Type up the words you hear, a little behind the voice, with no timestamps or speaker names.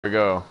we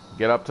go.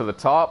 Get up to the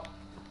top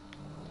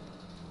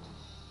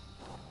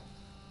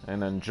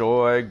and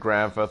enjoy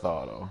Grand Theft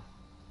Auto.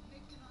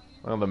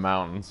 Look at the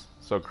mountains.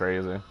 So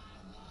crazy.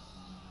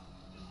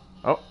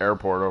 Oh,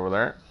 airport over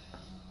there.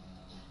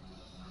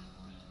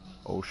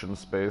 Ocean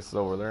space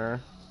over there.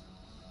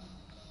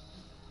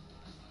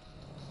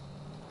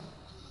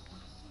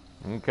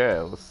 Okay,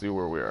 let's see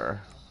where we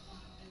are.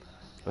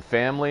 The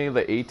family,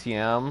 the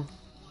ATM,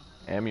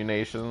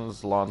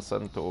 ammunitions,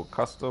 Lonsanto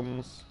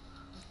Customs.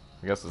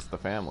 I guess it's the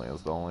family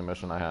is the only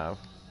mission I have.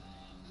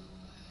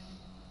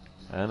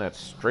 And it's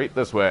straight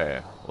this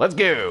way. Let's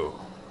go!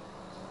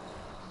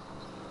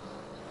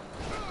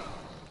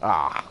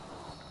 Ah.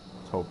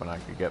 I was hoping I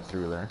could get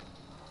through there.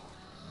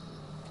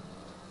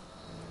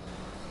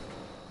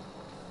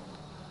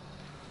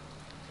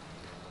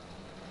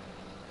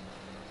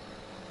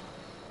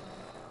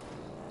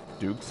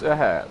 Dukes of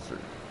Hazzard.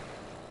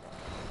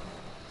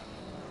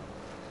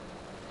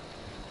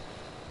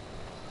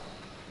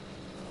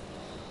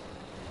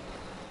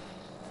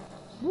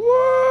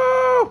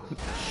 Woo!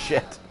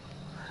 Shit.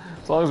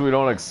 As long as we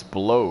don't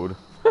explode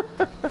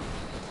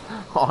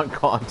on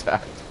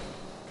contact.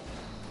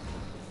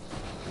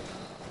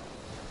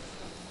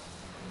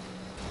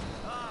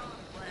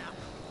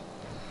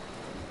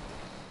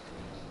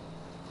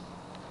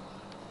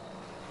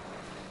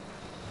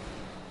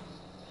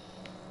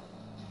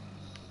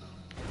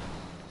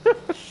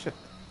 Shit.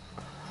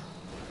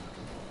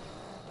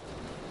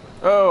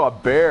 Oh, a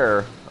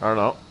bear. I don't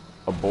know.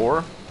 A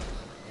boar?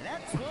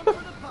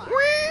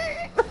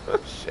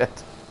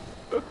 Shit.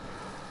 Look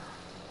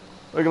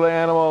at the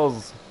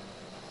animals.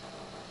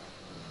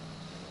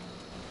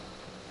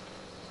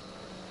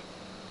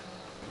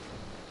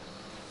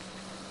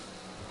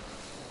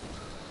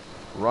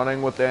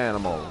 Running with the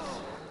animals.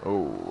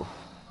 Oh.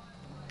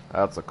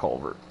 That's a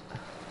culvert.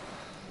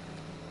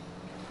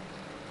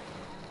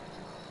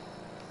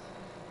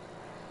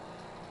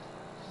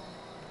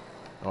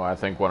 Oh, I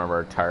think one of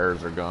our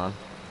tires are gone.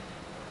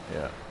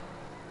 Yeah.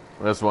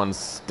 This one's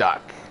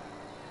stuck.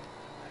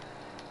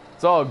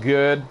 It's all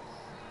good.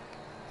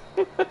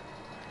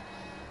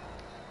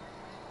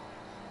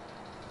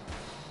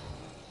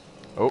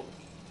 Oh.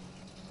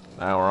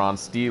 Now we're on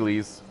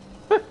Steelies.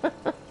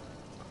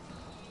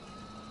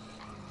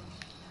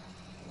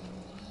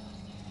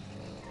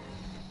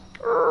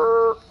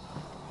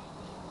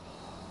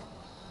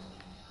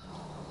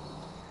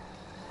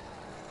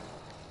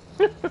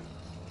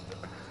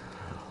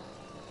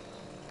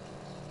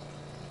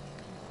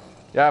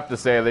 You have to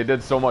say, they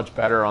did so much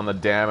better on the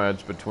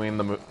damage between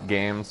the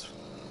games.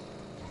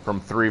 From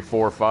 3,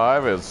 4,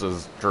 5, it's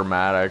just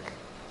dramatic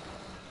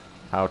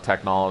how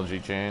technology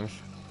changed.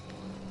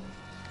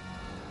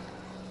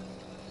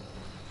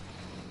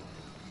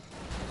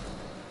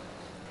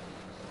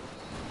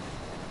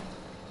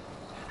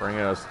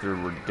 Bringing us through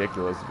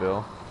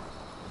Ridiculousville.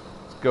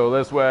 Let's go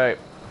this way.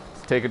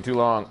 It's taking too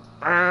long.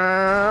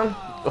 Oh.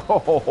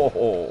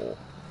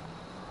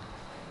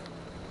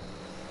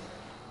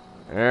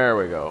 There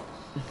we go.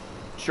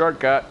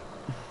 Shortcut.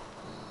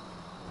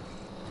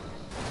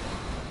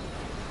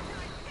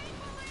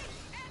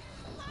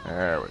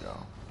 There we go.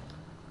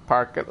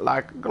 Park it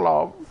like a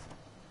glove.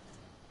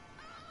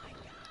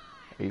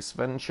 Ace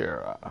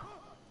Ventura.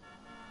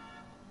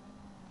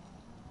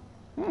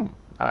 That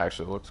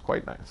actually looks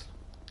quite nice.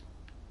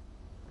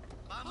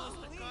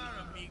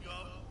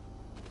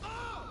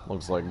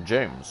 Looks like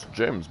James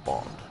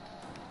Bond.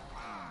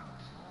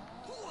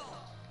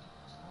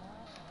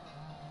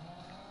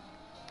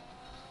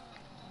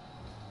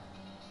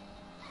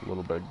 A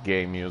little bit of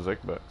gay music,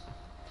 but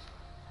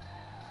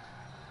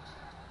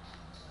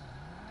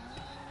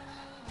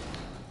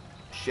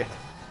shit.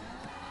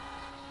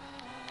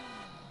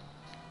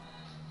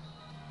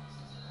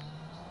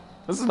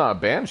 This is not a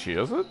Banshee,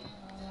 is it?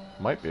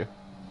 Might be.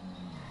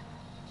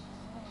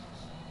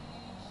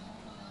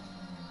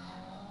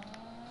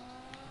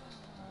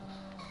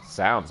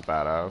 Sounds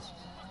badass.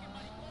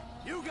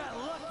 You got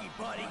lucky,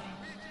 buddy.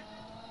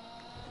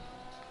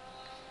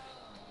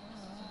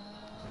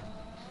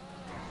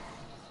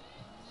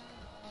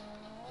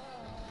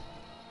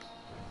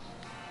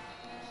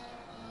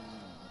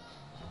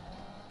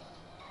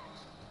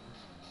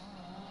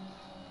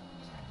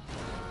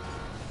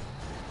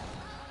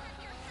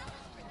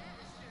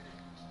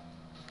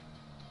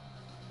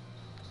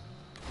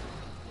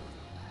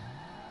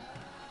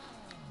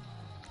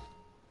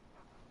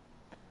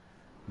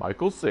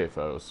 Michael's Safe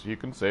House. You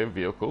can save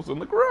vehicles in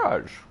the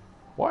garage.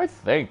 Why,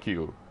 thank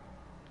you.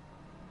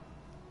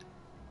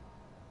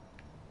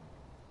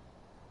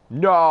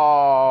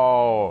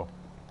 No!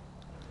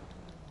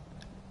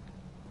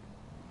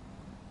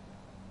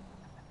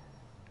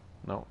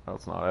 No,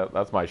 that's not it.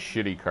 That's my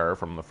shitty car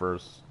from the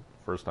first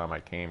time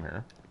I came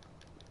here.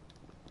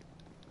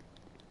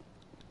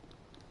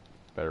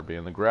 Better be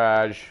in the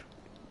garage.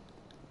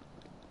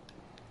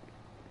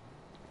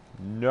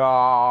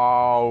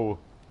 No!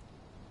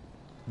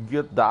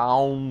 Get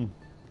down.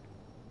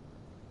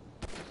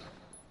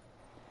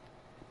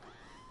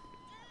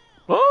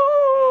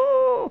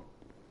 Oh!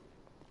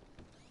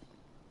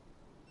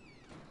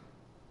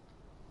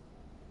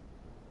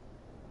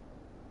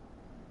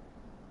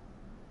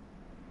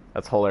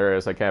 That's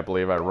hilarious. I can't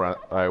believe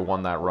I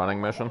won that running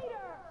mission.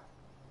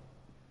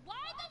 Why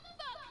the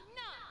fuck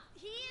not?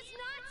 He is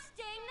not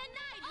staying the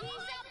night.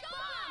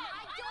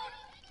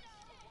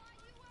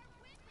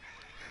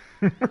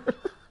 He's a gone.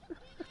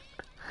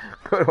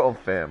 Good old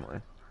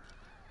family.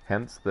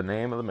 Hence the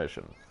name of the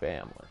mission,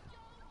 family.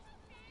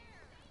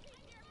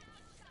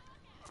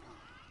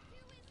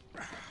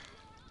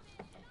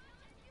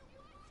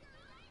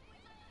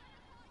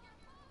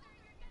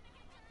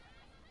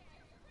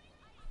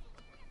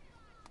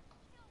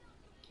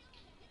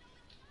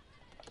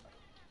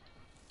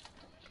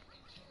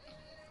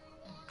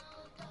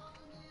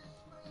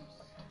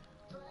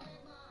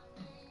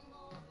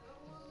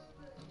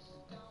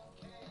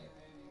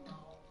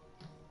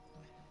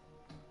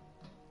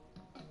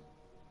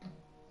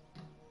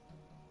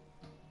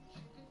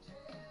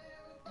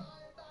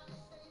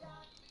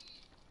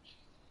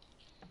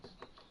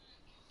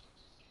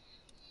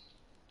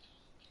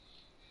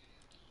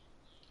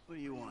 What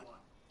do you want?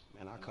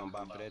 Man, I come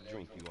by for that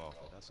drink you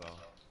offered, that's all.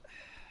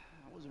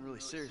 I wasn't really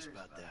serious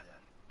about that.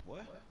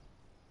 What?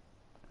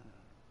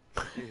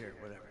 Here,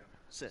 whatever.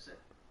 Sit.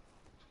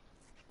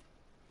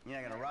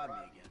 You're not gonna rob me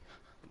again.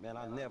 Man,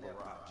 I never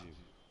robbed you.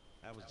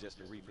 That was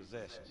just a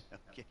repossession.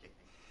 Okay.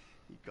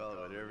 You call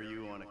it whatever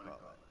you want to call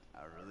it.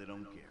 I really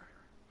don't care.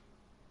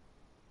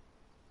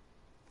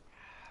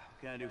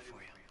 What can I do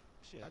for you?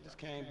 Shit, I just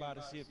came by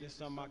to see if there's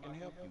something I can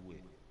help you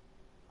with.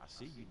 I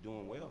see you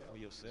doing well for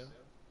yourself.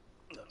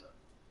 Look,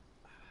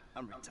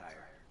 I'm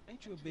retired.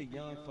 Ain't you a bit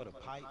young for the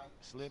pipe,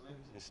 slippers,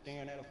 and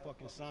staring at a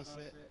fucking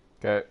sunset?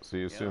 Okay, see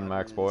you soon,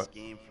 Max Boy. I've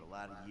been in this game for a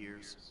lot of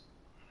years.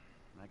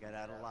 And I got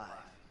out alive.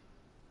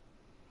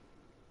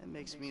 That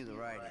makes me the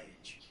right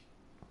age.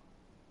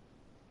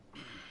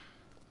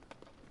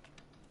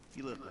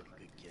 You look like a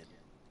good kid.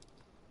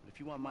 But if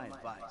you want my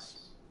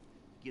advice,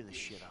 give this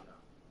shit up.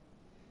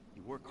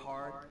 You work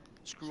hard,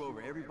 screw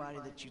over everybody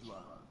that you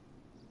love.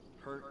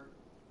 Hurt,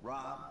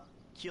 rob,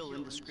 kill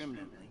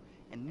indiscriminately,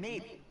 and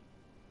maybe,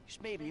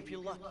 just maybe if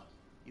you're lucky,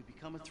 you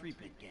become a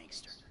three-bit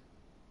gangster.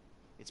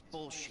 It's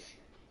bullshit.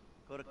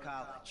 Go to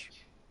college.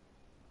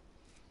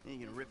 Then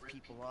you're gonna rip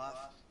people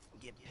off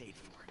and get paid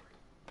for it.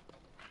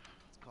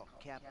 It's called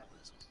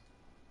capitalism.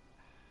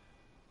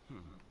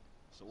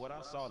 So what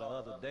I saw the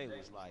other day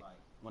was like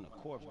when a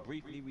corpse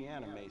briefly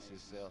reanimates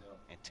itself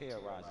and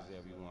terrorizes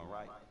everyone,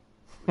 right?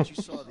 What you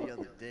saw the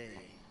other day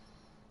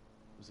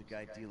was a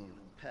guy dealing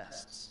with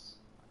pests.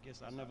 I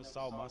guess I never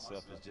saw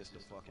myself as just a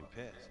fucking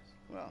pest.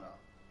 Well,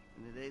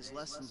 and today's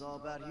lesson's all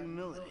about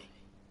humility.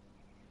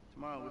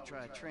 Tomorrow we'll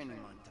try a training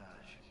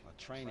montage. A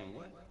training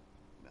what?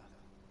 Nothing.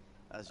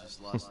 I was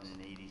just lost in an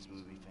 80s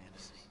movie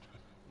fantasy.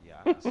 Yeah,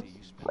 I can see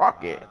you spend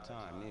Rocket. a lot of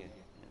time there.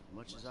 As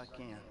much as I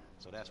can.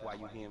 So that's why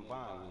you here in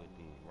Vinewood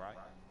then, right?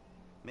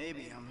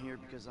 Maybe I'm here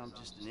because I'm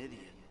just an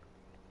idiot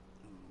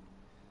who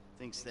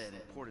thinks that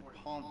imported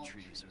palm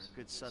trees are a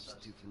good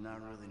substitute for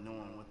not really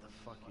knowing what the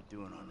fuck you're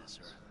doing on this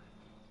earth.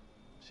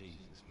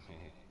 Jesus,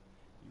 man.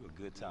 You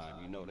a good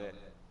time, you know that.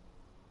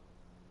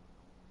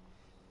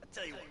 I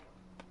tell you what.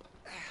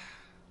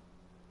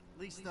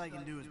 Least I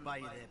can do is buy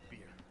you that beer.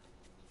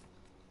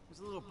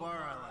 There's a little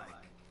bar I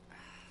like.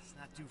 It's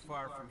not too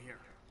far from here.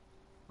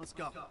 Let's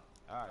go.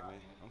 Alright, man.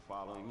 I'm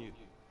following you.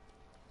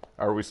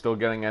 Are we still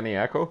getting any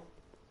echo?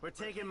 We're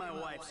taking my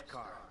wife's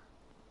car.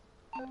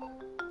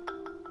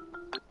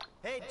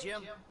 Hey,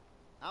 Jim.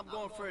 I'm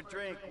going for a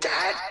drink.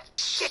 Dad?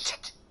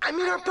 Shit! I'm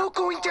in our boat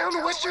going down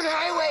the Western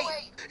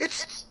Highway.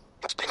 It's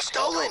been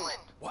stolen.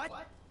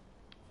 What?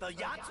 The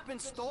yacht's been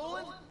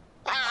stolen?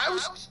 I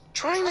was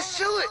trying to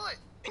sell it.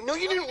 I know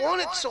you didn't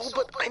want it sold,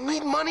 but I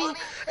need money,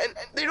 and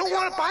they don't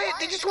want to buy it.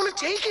 They just want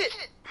to take it.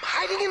 I'm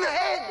hiding in the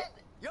head.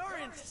 You're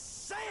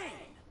insane!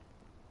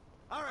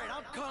 All right,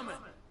 I'm coming.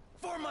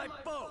 For my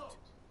boat.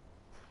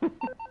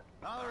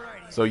 All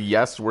right. So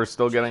yes, we're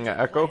still getting an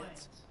echo?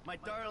 My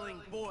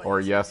darling boy. Or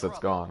is in yes, it's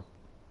trouble. gone?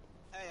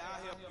 Hey,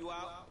 I'll help you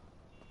out.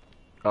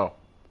 Oh,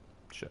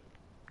 shit.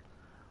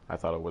 I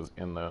thought it was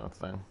in the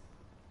thing.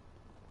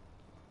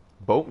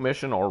 Boat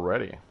mission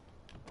already.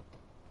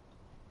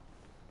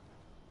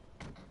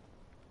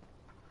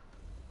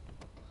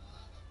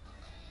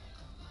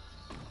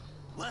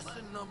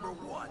 Lesson number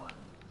 1.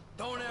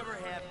 Don't ever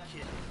have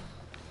kids.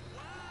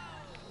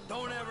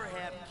 Don't ever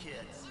have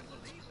kids.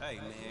 Hey,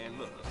 man,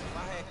 look. If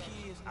I had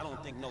kids, I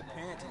don't think no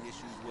parenting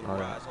issues would Oh, yeah.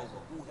 arise over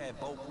who had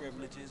both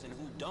privileges and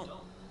who don't.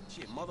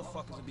 Shit,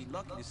 motherfuckers would be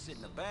lucky to sit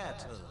in a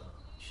bathtub.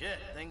 Shit,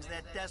 things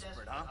that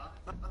desperate, huh?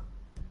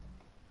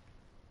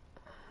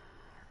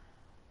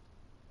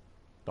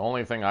 The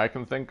only thing I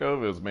can think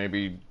of is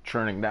maybe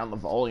turning down the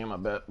volume a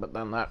bit, but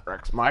then that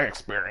wrecks my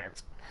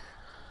experience.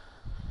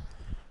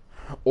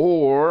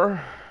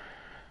 Or,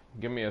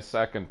 give me a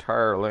sec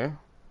entirely.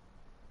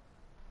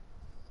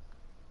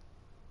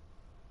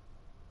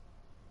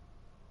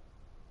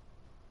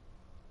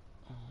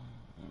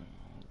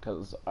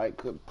 Because I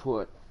could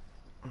put...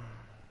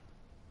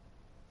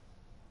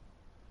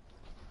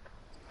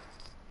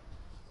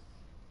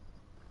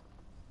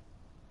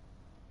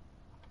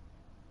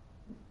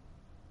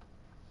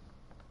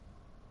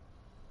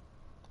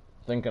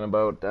 Thinking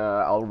about,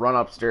 I'll run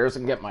upstairs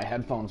and get my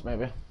headphones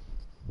maybe.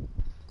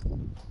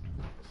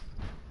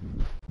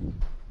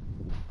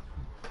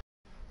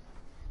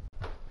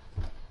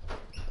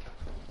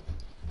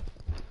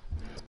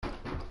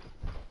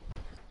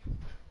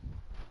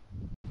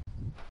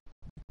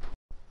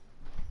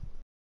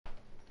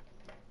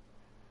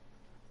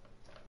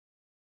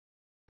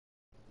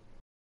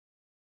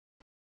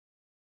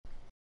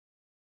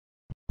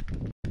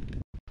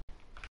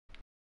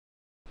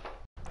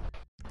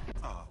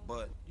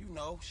 But, you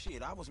know,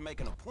 shit, I was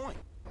making a point.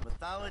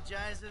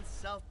 Mythologizing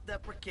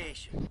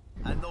self-deprecation.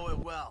 I know it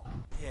well.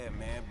 Yeah,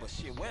 man, but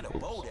shit, where the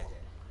boat at?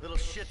 Little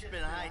shit's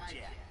been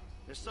hijacked.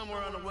 They're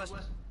somewhere on the west...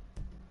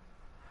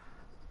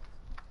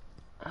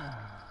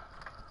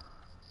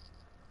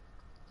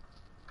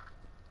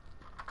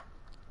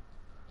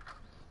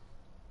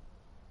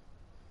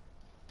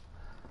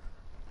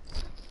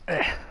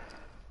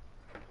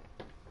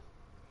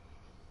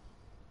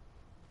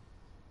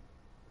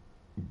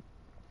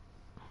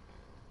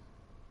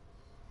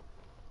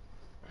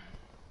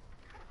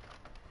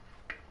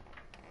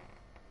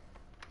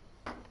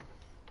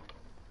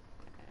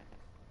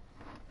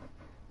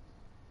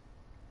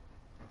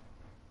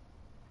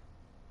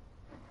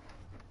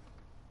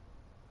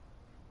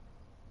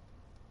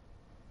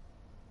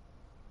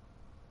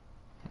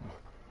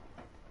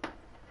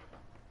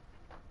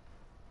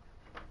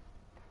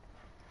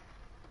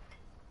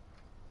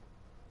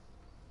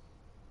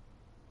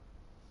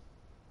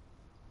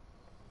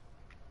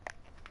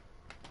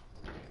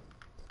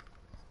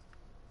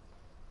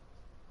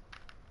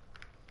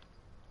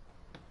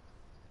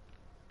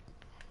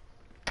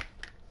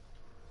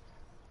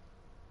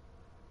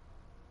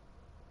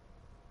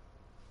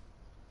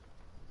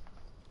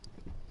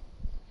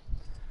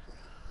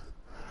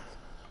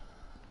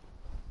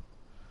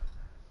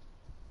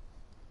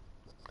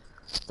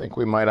 Think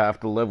we might have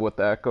to live with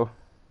the echo.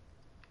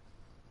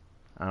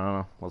 I don't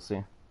know. We'll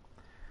see.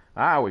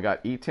 Ah, we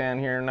got Etan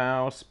here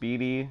now,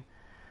 Speedy,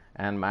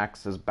 and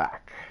Max is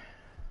back.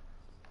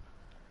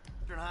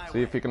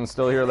 See if you can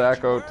still hear the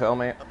echo. Tell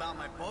me. About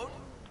my boat?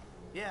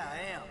 Yeah,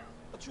 I am.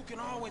 But you can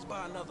always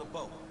buy another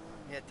boat.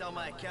 Yeah, tell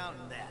my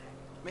accountant that.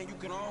 Man, you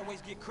can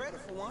always get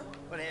credit for one.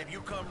 But have you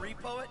come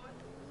repo it?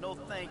 No,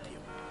 thank you.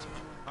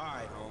 All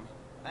right, homie.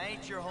 I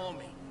ain't your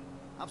homie.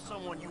 I'm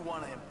someone you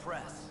want to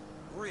impress.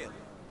 Really?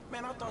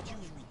 Man, I thought you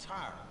was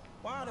retired.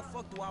 Why the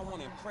fuck do I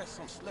want to impress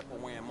some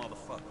slipper-wearing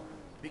motherfucker?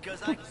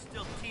 Because I can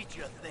still teach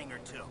you a thing or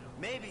two.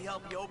 Maybe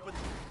help you open...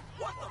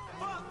 What the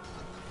fuck?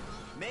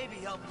 Maybe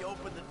help you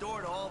open the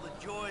door to all the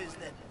joys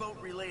that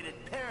boat-related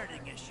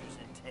parenting issues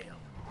entail.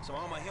 So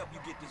I'm gonna help you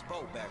get this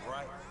boat back,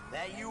 right?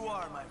 That you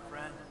are, my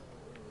friend.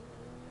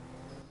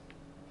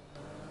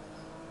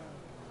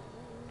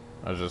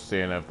 I was just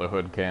seeing if the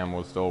hood cam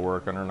was still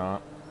working or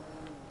not.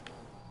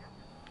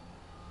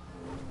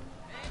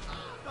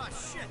 Oh,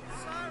 shit,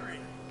 sorry.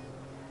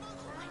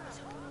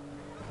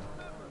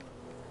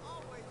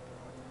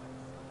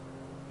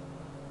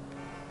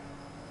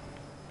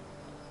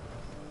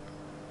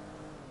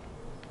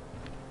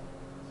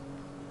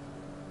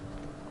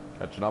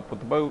 Catching up with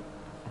the boat.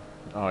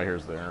 Oh,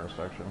 here's the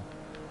intersection.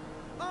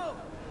 Oh,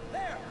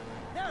 there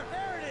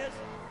it is.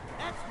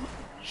 That's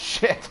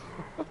Shit.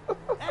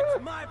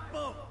 that's my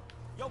boat.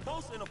 Your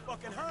boat's in a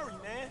fucking hurry,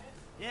 man.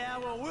 Yeah,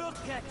 well, we'll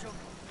catch him.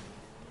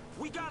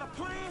 We got a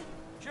plan?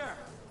 Sure.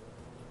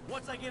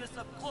 Once I get us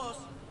up close,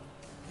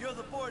 you're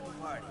the boarding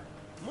party.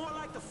 More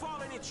like the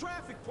falling in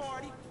traffic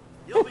party.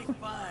 You'll be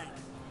fine.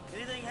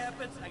 Anything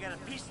happens, I got a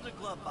piece in the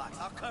glove box.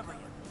 I'll cover you.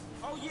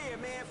 Oh yeah,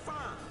 man,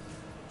 fine.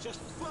 Just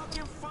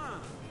fucking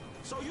fine.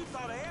 So you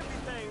thought of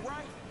everything,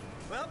 right?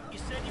 Well, you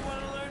said you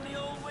wanted to learn the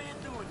old way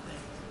of doing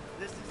things.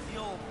 This is the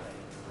old way.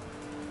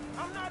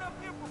 I'm not up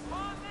here for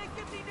fun, man.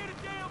 Get me near the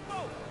damn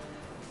boat.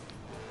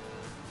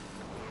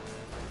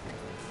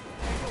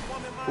 Ain't your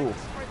woman mind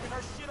scraping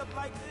her shit up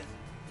like this?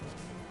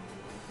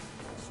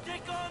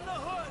 Stick on the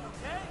hood,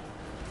 okay?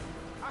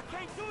 I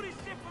can't do this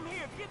shit from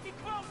here. Get me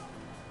close.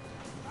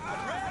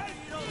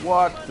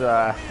 What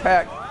the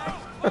heck?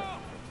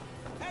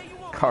 Hey, you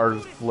want Cars me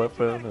to do this shit,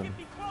 flipping you gotta and- get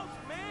me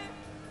closer, man.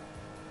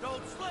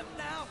 Don't slip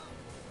now.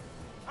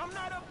 I'm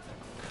not up.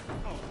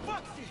 Oh,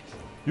 fuck this.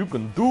 You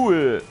can do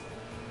it.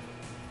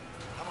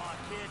 Come on,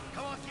 kid.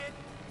 Come on, kid.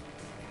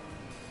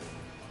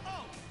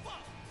 Oh,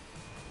 fuck.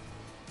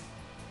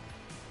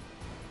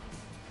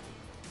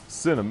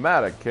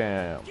 Cinematic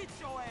cam. Get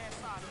your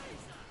ass out of here.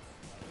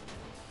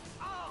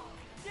 Oh,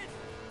 get.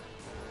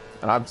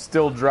 And I'm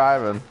still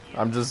driving.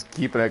 I'm just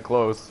keeping it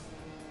close.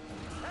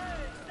 Hey,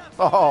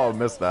 stop Oh,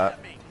 missed that.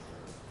 at me.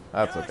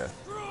 That's You're okay.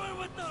 screwing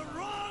with the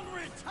wrong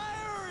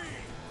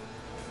retiree.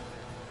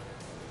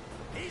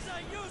 He's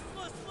a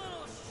useless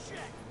little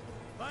shit,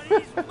 but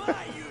he's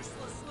my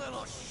useless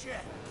little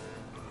shit.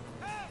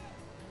 Hey,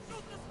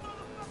 shoot this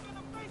motherfucker in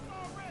the face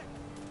already.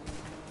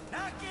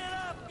 Knock it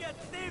up, you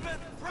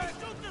thieving prick.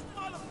 Shoot this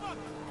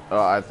motherfucker.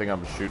 Oh, I think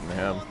I'm shooting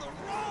him. On the